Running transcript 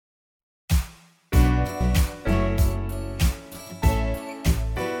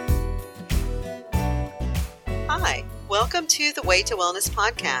Hi, welcome to the Way to Wellness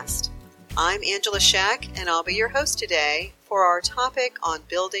podcast. I'm Angela Shack, and I'll be your host today for our topic on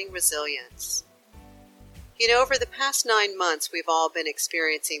building resilience. Over the past 9 months, we've all been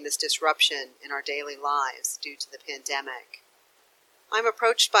experiencing this disruption in our daily lives due to the pandemic. I'm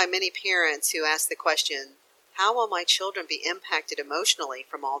approached by many parents who ask the question, how will my children be impacted emotionally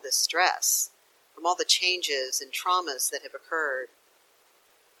from all this stress, from all the changes and traumas that have occurred?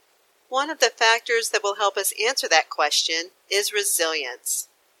 One of the factors that will help us answer that question is resilience.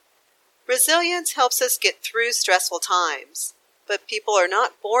 Resilience helps us get through stressful times, but people are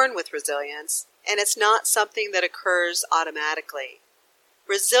not born with resilience, and it's not something that occurs automatically.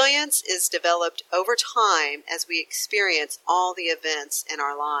 Resilience is developed over time as we experience all the events in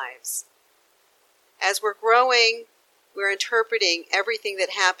our lives. As we're growing, we're interpreting everything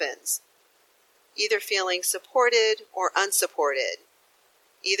that happens, either feeling supported or unsupported,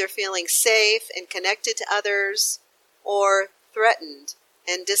 either feeling safe and connected to others, or threatened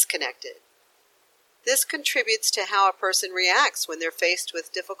and disconnected. This contributes to how a person reacts when they're faced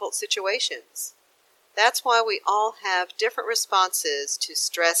with difficult situations. That's why we all have different responses to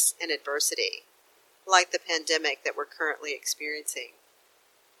stress and adversity, like the pandemic that we're currently experiencing.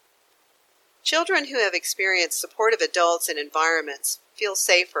 Children who have experienced supportive adults and environments feel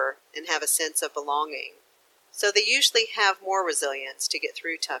safer and have a sense of belonging, so they usually have more resilience to get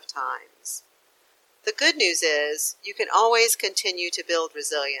through tough times. The good news is you can always continue to build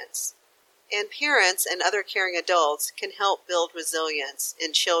resilience, and parents and other caring adults can help build resilience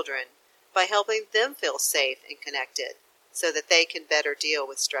in children by helping them feel safe and connected so that they can better deal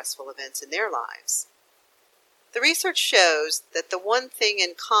with stressful events in their lives. The research shows that the one thing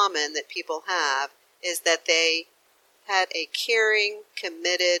in common that people have is that they had a caring,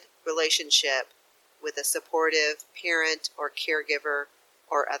 committed relationship with a supportive parent or caregiver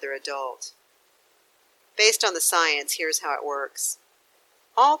or other adult. Based on the science, here's how it works.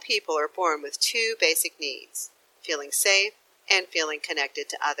 All people are born with 2 basic needs, feeling safe and feeling connected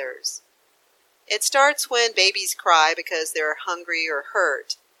to others. It starts when babies cry because they're hungry or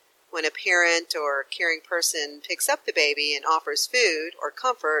hurt. When a parent or caring person picks up the baby and offers food or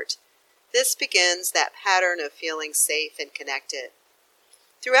comfort, this begins that pattern of feeling safe and connected.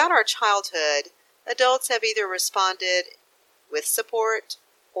 Throughout our childhood, adults have either responded with support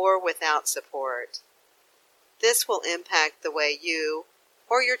or without support. This will impact the way you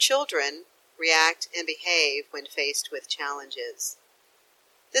or your children react and behave when faced with challenges.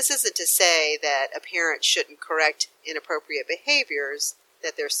 This isn't to say that a parent shouldn't correct inappropriate behaviors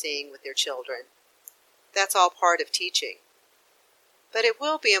that they're seeing with their children. That's all part of teaching. But it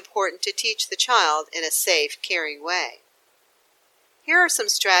will be important to teach the child in a safe, caring way. Here are some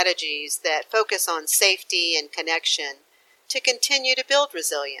strategies that focus on safety and connection to continue to build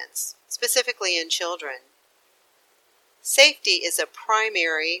resilience, specifically in children. Safety is a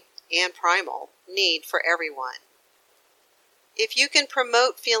primary and primal need for everyone. If you can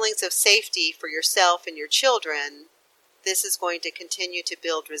promote feelings of safety for yourself and your children, this is going to continue to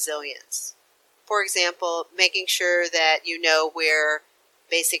build resilience. For example, making sure that you know where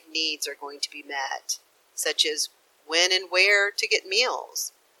basic needs are going to be met, such as when and where to get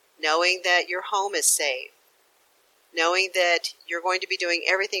meals, knowing that your home is safe, knowing that you're going to be doing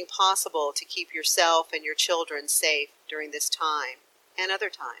everything possible to keep yourself and your children safe during this time and other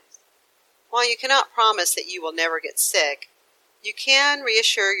times. While you cannot promise that you will never get sick, you can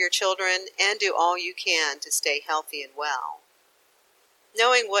reassure your children and do all you can to stay healthy and well.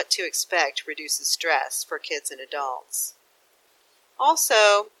 Knowing what to expect reduces stress for kids and adults.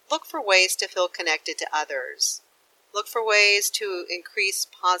 Also, look for ways to feel connected to others. Look for ways to increase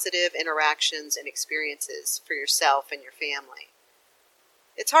positive interactions and experiences for yourself and your family.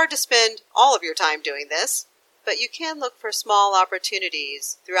 It's hard to spend all of your time doing this, but you can look for small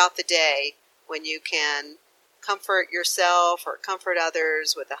opportunities throughout the day when you can comfort yourself or comfort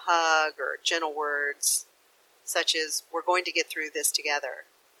others with a hug or gentle words, such as, "We're going to get through this together."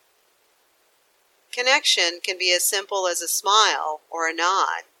 Connection can be as simple as a smile or a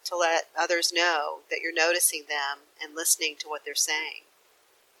nod to let others know that you're noticing them and listening to what they're saying.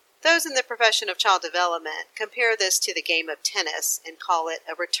 Those in the profession of child development compare this to the game of tennis and call it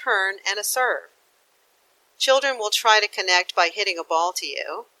a return and a serve. Children will try to connect by hitting a ball to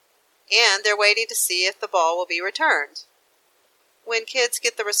you, and they're waiting to see if the ball will be returned. When kids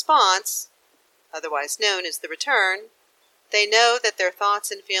get the response, otherwise known as the return, they know that their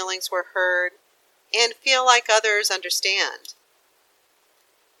thoughts and feelings were heard and feel like others understand.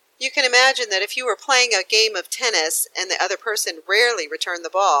 You can imagine that if you were playing a game of tennis and the other person rarely returned the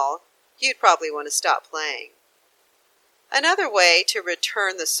ball, you'd probably want to stop playing. Another way to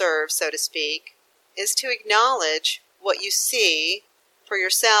return the serve, so to speak, is to acknowledge what you see for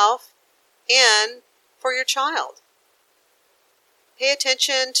yourself and for your child. Pay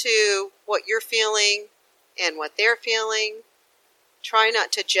attention to what you're feeling and what they're feeling. Try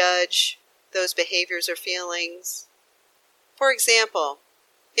not to judge those behaviors or feelings. For example,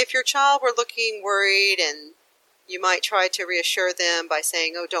 if your child were looking worried and you might try to reassure them by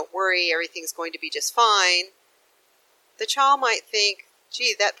saying, "Oh, don't worry, everything's going to be just fine," the child might think,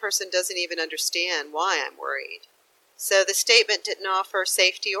 "Gee, that person doesn't even understand why I'm worried." So the statement didn't offer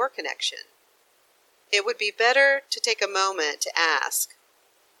safety or connection. It would be better to take a moment to ask,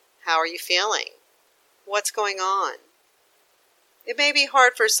 "How are you feeling? What's going on?" It may be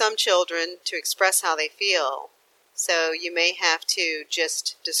hard for some children to express how they feel, so you may have to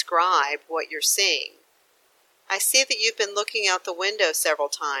just describe what you're seeing. "I see that you've been looking out the window several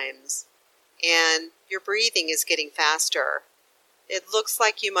times, and your breathing is getting faster. It looks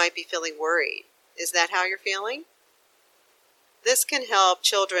like you might be feeling worried. Is that how you're feeling?" This can help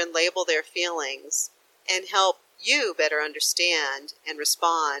children label their feelings and help you better understand and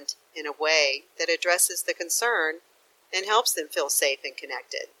respond in a way that addresses the concern and helps them feel safe and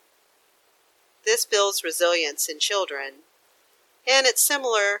connected. This builds resilience in children, and it's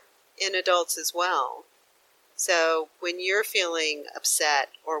similar in adults as well. So when you're feeling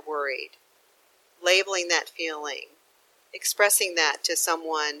upset or worried, labeling that feeling, expressing that to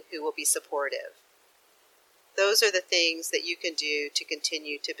someone who will be supportive. Those are the things that you can do to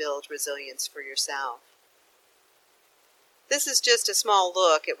continue to build resilience for yourself. This is just a small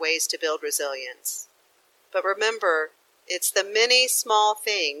look at ways to build resilience. But remember, it's the many small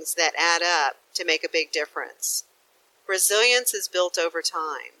things that add up to make a big difference. Resilience is built over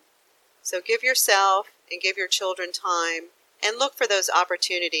time. So give yourself and give your children time and look for those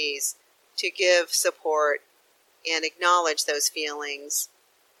opportunities to give support and acknowledge those feelings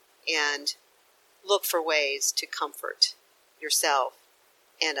and look for ways to comfort yourself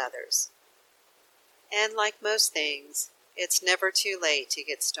and others. And like most things, it's never too late to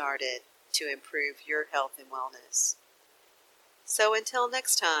get started to improve your health and wellness. So until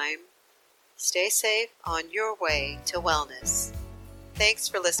next time, stay safe on your way to wellness. Thanks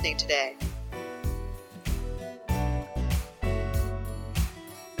for listening today.